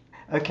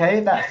 Okay,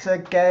 that's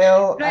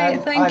Gail.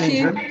 Right, thank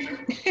you.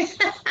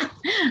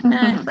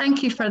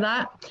 Thank you for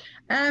that.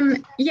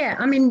 Yeah,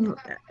 I mean,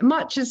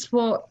 much as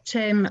what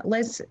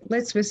Liz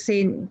was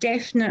saying,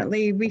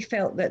 definitely we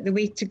felt that the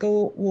way to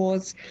go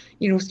was,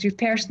 you know, through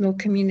personal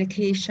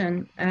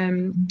communication.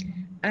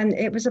 And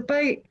it was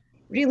about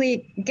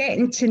really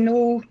getting to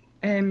know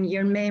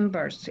your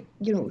members,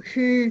 you know,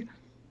 who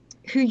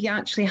you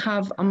actually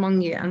have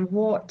among you and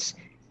what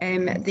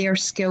their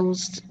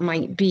skills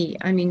might be.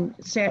 I mean,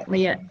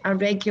 certainly a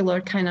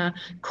regular kind of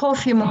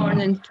coffee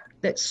morning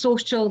that's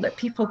social, that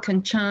people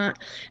can chat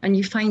and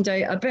you find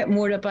out a bit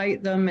more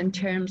about them in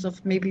terms of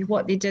maybe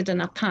what they did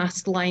in a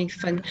past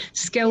life and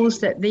skills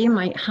that they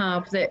might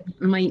have that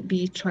might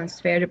be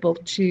transferable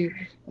to,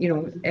 you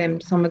know,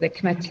 some of the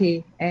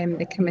committee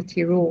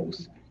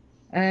roles.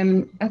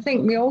 I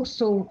think we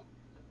also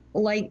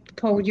liked,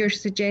 Paul, your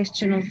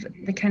suggestion of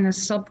the kind of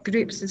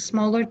subgroups, the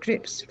smaller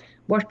groups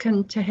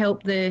working to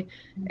help the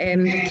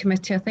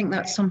committee. I think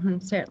that's something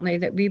certainly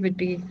that we would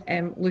be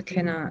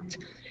looking at.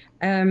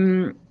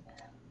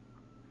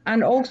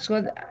 And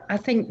also, I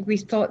think we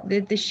thought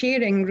the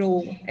sharing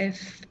role,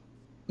 if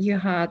you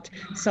had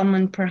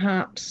someone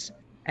perhaps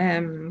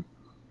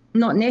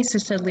not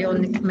necessarily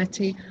on the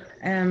committee,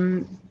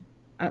 a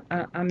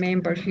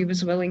member who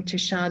was willing to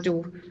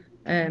shadow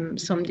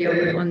somebody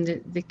on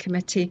the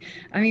committee.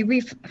 I mean,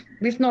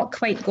 we've not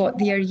quite got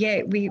there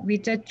yet. We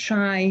did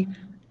try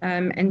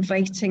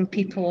inviting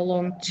people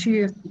along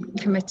to a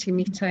committee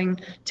meeting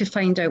to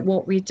find out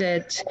what we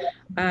did.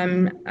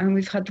 And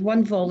we've had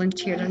one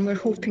volunteer and we're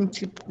hoping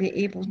to be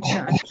able to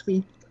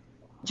actually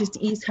just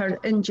ease her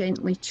in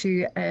gently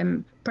to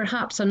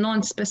perhaps a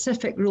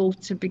non-specific role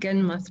to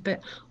begin with, but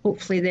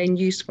hopefully then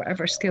use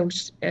whatever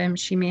skills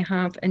she may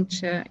have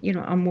into, you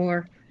know, a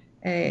more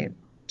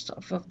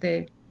sort of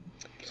the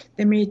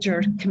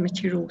major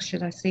committee role,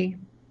 should I say.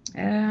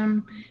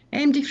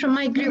 Anybody from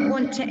my group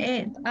want to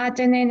add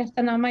in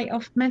anything I might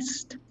have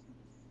missed?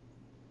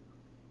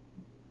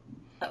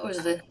 That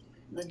was the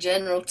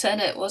general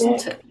tenet,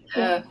 wasn't it?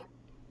 I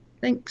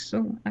think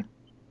so.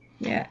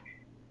 Yeah.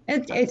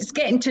 It's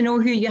getting to know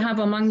who you have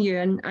among you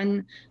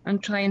and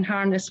try and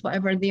harness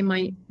whatever they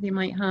might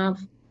have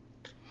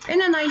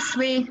in a nice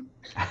way.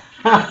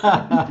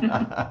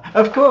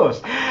 Of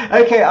course.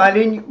 Okay,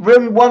 Eileen,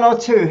 room 1 or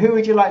 2, who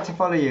would you like to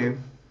follow you?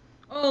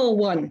 Oh,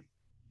 1.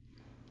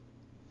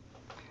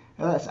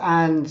 Well, that's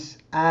Anne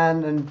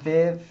and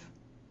Viv.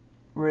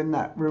 We're in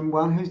that room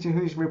 1.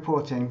 Who's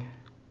reporting?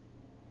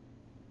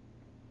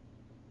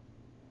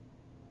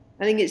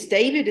 I think it's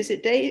David. Is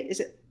it Dave? Is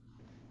it?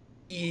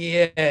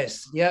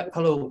 Yes. Yeah.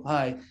 Hello.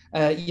 Hi.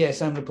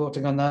 Yes, I'm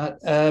reporting on that.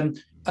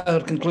 Our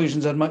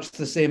conclusions are much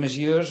the same as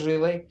yours,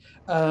 really.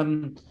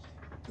 One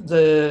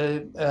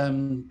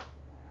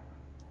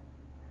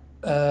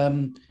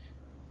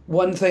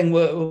thing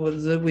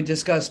that we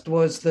discussed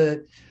was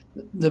the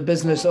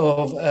business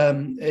of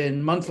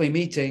in monthly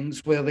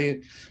meetings where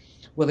the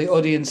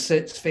audience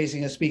sits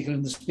facing a speaker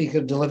and the speaker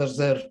delivers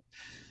their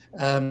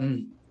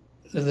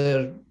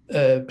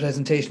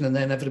presentation and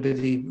then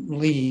everybody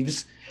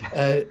leaves.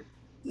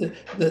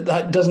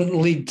 That doesn't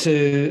lead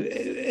to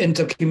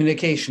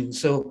intercommunication,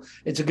 so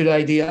it's a good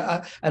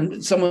idea.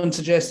 And someone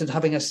suggested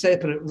having a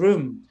separate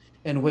room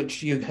in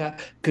which you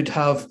could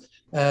have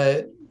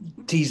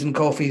teas and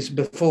coffees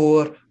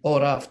before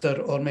or after,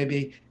 or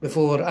maybe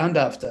before and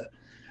after,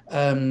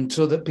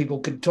 so that people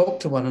could talk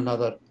to one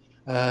another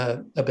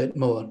a bit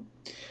more.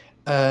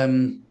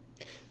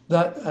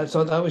 That I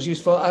thought that was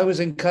useful. I was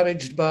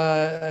encouraged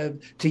to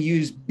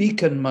use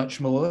Beacon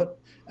much more.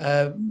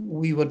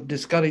 We were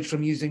discouraged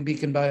from using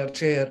Beacon by our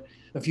chair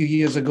a few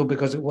years ago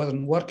because it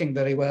wasn't working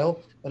very well,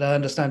 but I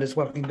understand it's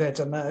working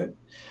better now.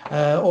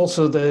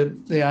 Also,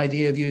 the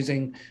idea of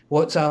using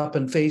WhatsApp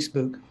and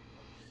Facebook.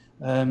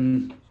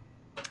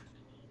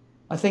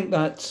 I think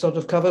that sort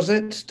of covers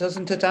it,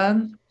 doesn't it,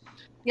 Anne?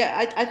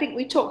 Yeah, I think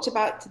we talked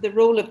about the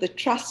role of the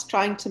trust,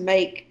 trying to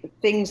make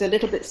things a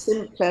little bit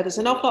simpler. There's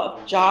an awful lot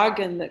of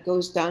jargon that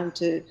goes down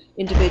to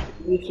individual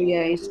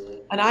U3As.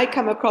 And I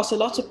come across a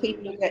lot of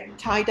people who get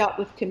tied up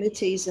with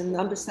committees and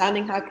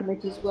understanding how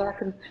committees work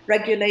and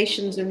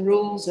regulations and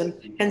rules. And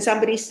can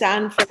somebody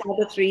stand for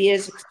another 3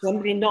 years? Can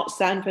somebody not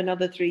stand for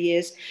another 3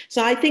 years?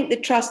 So I think the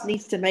trust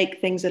needs to make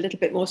things a little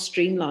bit more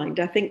streamlined.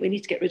 I think we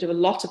need to get rid of a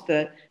lot of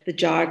the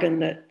jargon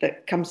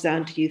that comes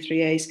down to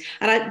U3As.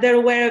 And they're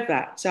aware of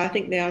that. So I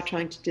think they are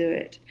trying to do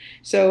it.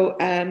 So,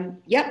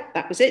 yeah,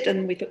 that was it.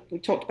 And we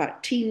talked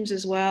about teams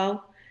as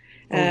well.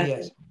 Oh,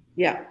 yes.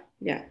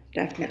 Yeah,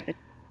 definitely.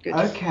 Good.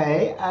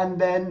 Okay, and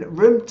then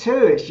room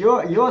 2, it's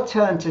your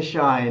turn to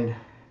shine.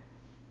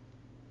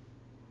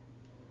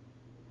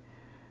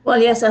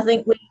 Well, yes, I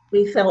think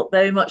we felt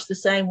very much the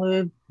same. We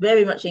were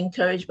very much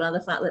encouraged by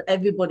the fact that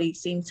everybody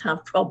seemed to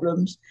have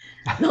problems,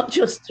 not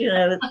just,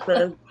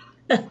 including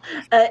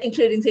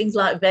things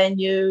like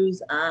venues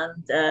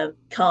and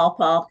car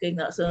parking.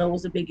 That's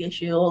always a big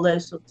issue, all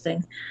those sorts of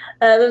things.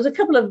 There was a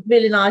couple of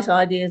really nice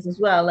ideas as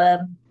well.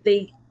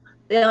 The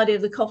idea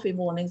of the coffee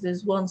mornings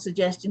is one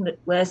suggestion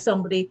where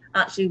somebody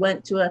actually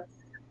went to a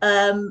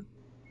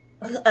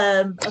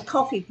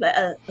coffee place,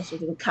 a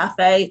sort of a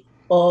cafe,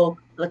 or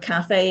the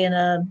cafe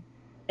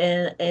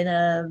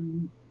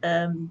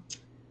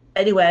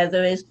anywhere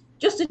there is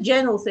just a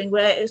general thing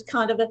where it's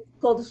kind of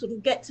called a sort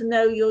of get to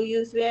know your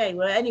U3A,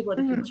 where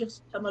anybody can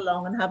just come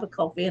along and have a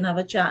coffee and have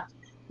a chat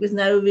with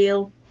no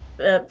real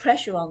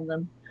pressure on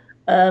them.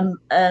 And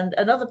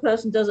another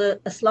person does a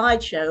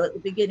slideshow at the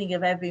beginning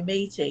of every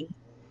meeting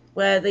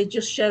where they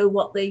just show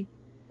what the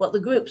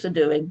groups are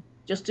doing,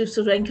 just to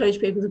sort of encourage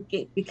people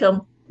to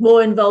become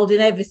more involved in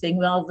everything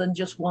rather than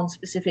just one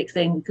specific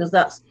thing, because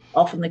that's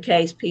often the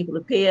case. People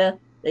appear,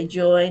 they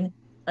join,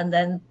 and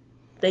then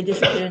they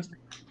disappear and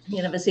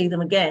you never see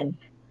them again.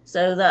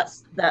 So that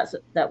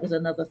was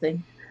another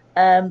thing.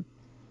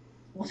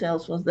 What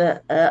else was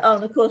there?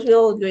 And of course we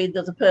all agreed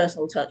that the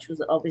personal touch was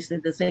obviously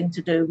the thing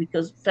to do,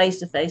 because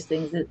face-to-face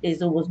things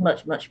is always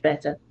much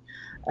better.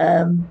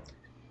 And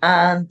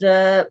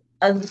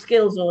the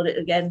skills audit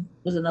again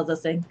was another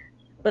thing.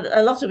 But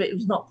a lot of it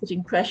was not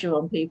putting pressure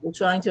on people,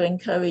 trying to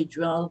encourage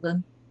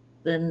rather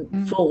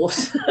than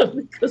force,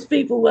 because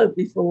people won't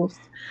be forced.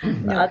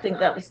 I think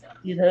that was,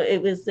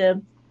 it was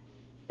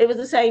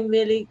the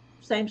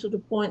same sort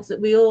of points,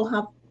 that we all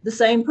have the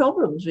same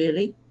problems,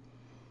 really.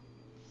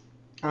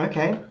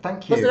 Okay,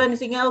 thank you. Was there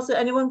anything else that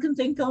anyone can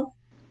think of?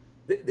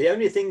 The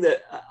only thing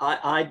that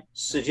I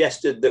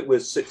suggested that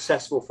was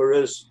successful for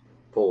us,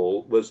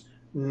 Paul, was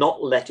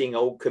not letting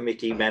old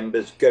committee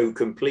members go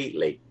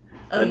completely.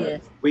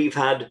 Yes. We've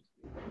had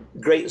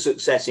great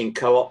success in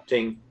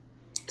co-opting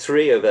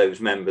 3 of those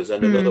members,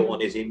 and another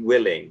one is in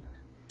willing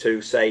to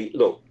say,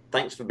 look,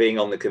 thanks for being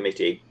on the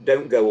committee.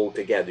 Don't go all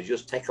together.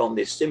 Just take on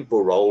this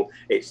simple role.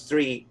 It's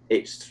 3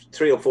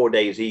 or 4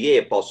 days a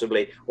year,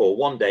 possibly, or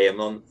 1 day a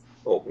month,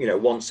 or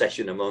 1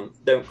 session a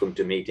month. Don't come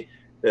to meeting.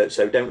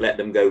 So don't let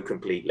them go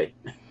completely.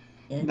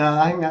 No,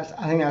 I think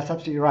that's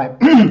absolutely right.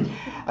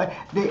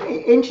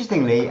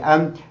 Interestingly,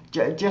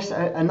 just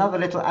another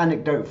little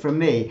anecdote from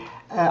me.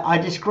 I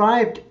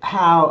described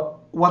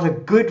what a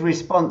good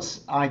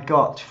response I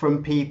got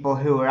from people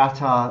who were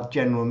at our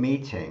general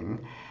meeting.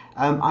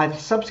 I've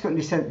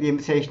subsequently sent the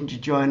invitation to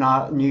join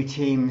our new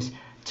teams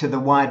to the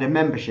wider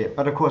membership,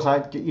 but of course I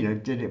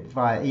did it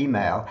via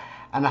email.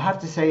 And I have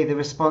to say the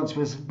response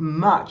was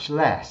much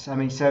less. I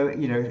mean, so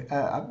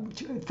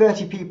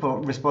 30 people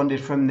responded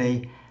from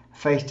the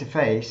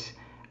face-to-face,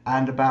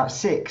 and about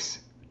 6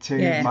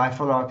 to my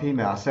follow-up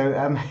email.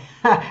 So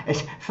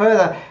it's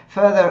further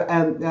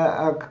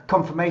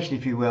confirmation,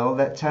 if you will,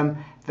 that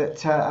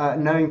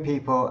knowing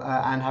people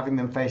and having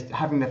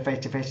the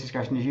face-to-face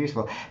discussion is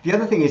useful. The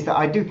other thing is that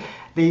I do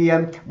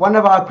one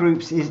of our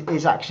groups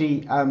is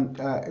actually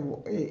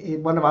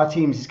one of our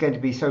teams is going to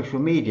be social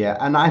media,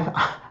 and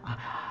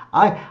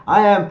I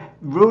am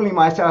ruling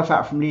myself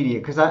out from leading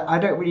it because I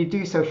don't really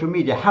do social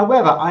media.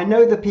 However, I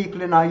know the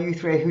people in our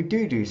U3A who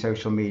do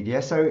social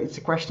media, so it's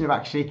a question of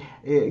actually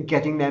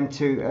getting them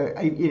to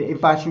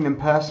inviting them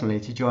personally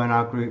to join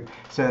our group,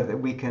 so that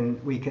we can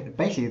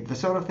basically the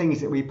sort of things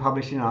that we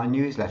publish in our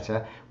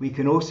newsletter we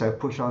can also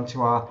push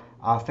onto our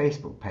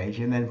Facebook page,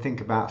 and then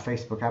think about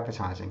Facebook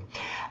advertising.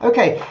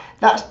 Okay,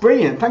 that's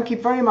brilliant. Thank you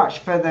very much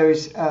for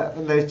those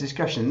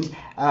discussions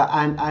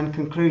and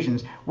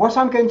conclusions. What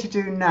I'm going to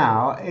do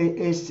now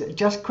is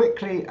just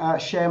quickly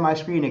share my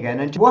screen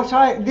again. And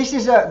this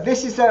is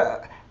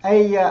a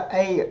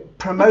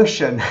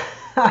promotion.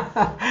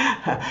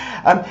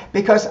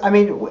 Because I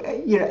mean,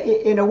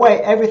 in a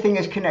way, everything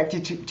is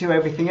connected to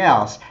everything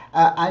else,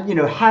 and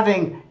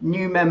having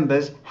new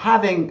members,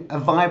 having a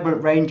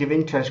vibrant range of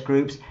interest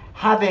groups,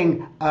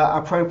 having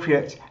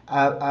appropriate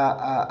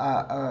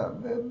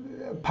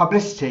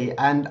publicity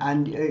and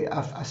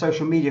a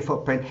social media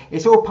footprint,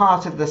 it's all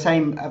part of the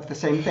same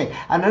thing.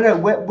 And I know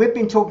we've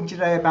been talking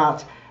today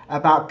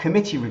about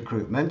committee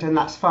recruitment, and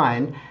that's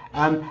fine.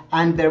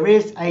 And there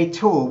is a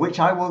tool which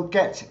I will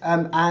get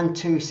Anne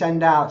to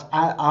send out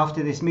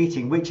after this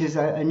meeting, which is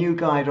a new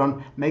guide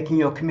on making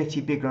your committee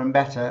bigger and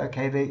better.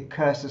 Okay, the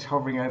cursor's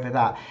hovering over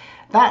that.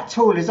 That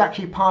tool is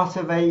actually part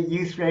of a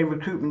U3A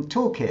recruitment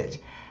toolkit,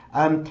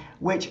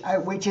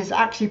 which is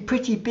actually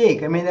pretty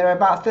big. I mean, there are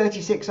about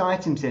 36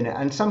 items in it,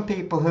 and some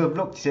people who have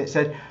looked at it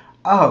said,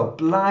 "Oh,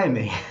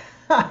 blimey,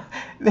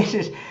 this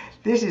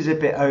is a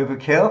bit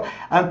overkill."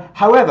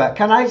 However,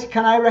 can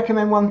I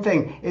recommend one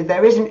thing?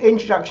 There is an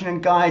introduction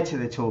and guide to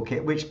the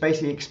toolkit, which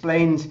basically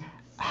explains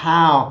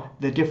how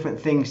the different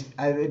things,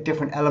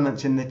 different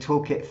elements in the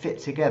toolkit fit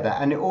together,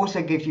 and it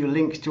also gives you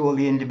links to all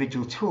the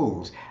individual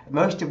tools,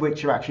 most of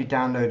which are actually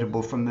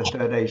downloadable from the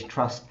Third Age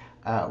Trust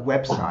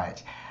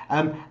website.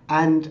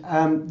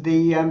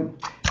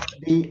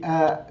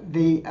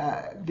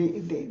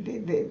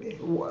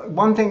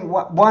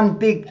 One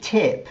big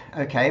tip,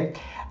 okay,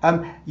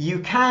 you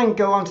can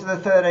go onto the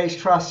Third Age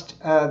Trust,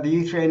 the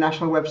U3A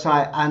national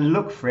website, and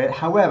look for it.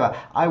 However,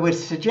 I would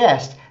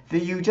suggest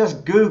that you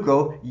just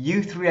Google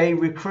U3A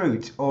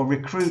Recruit or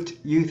Recruit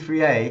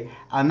U3A,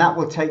 and that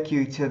will take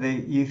you to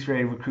the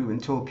U3A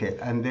Recruitment Toolkit,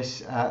 and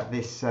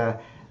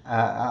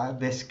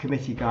this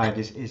committee guide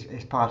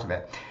is part of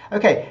it.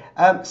 Okay,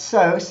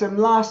 so some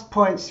last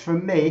points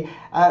from me.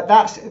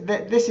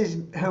 This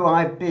is who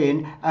I've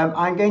been.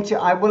 I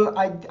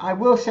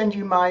will send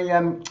you my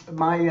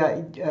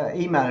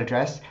email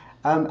address.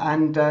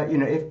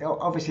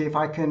 If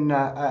I can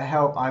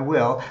help, I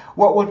will.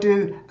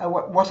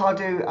 What I'll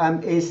do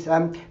is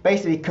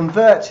basically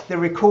convert the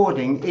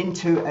recording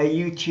into a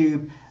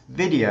YouTube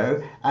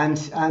video, and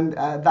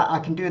that I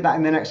can do that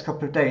in the next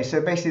couple of days.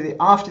 So basically,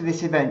 after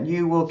this event,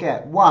 you will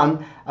get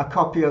 1, a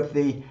copy of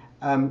the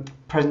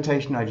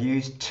presentation I've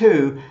used,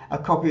 2, a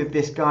copy of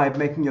this guide,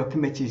 Making Your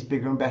Committees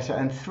Bigger and Better,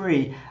 and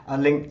 3, a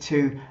link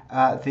to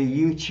the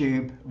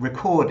YouTube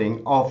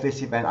recording of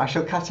this event. I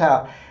shall cut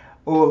out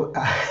all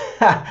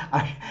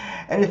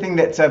anything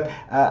that's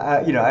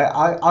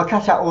I'll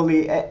cut out all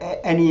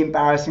any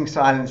embarrassing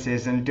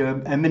silences and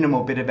do a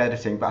minimal bit of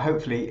editing, but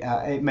hopefully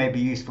it may be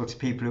useful to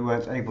people who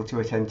weren't able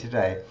to attend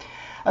today.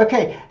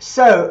 Okay,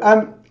 so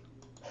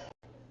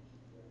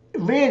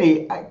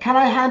really, can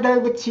I hand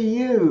over to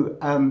you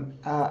and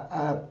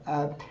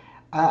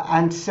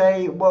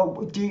say,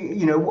 well,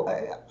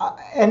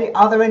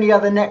 are there any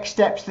other next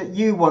steps that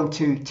you want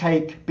to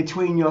take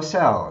between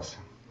yourselves?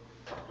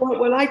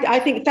 Well, I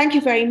think, thank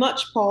you very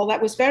much, Paul. That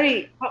was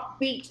very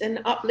upbeat and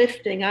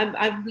uplifting.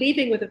 I'm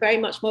leaving with a very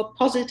much more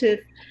positive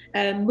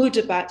mood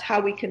about how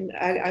we can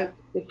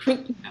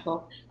recruit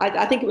people.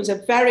 I think it was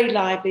a very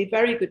lively,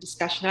 very good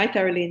discussion. I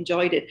thoroughly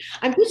enjoyed it.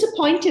 I'm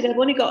disappointed I've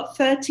only got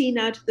 13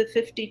 out of the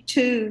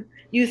 52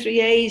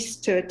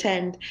 U3As to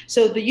attend.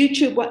 So the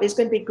YouTube one is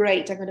going to be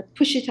great. I'm going to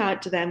push it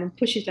out to them and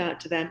push it out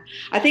to them.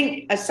 I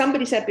think, as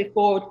somebody said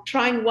before,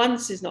 trying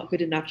once is not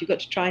good enough. You've got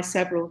to try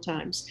several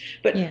times.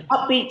 But yeah.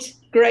 Upbeat,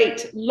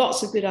 great,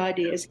 lots of good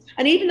ideas.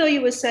 And even though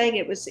you were saying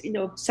it was,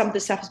 some of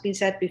the stuff has been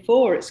said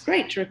before, it's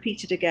great to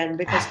repeat it again,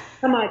 because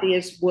some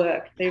ideas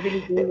work. They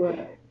really do work.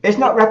 It's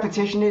not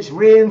repetition, it's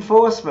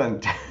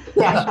reinforcement.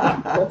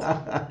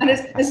 Yeah, and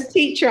as a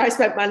teacher, I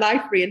spent my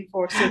life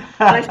reinforcing.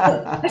 And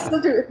I still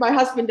do it with my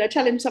husband. I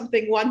tell him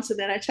something once and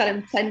then I tell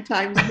him 10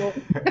 times more.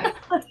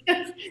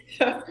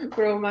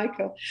 Poor old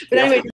Michael. But anyway.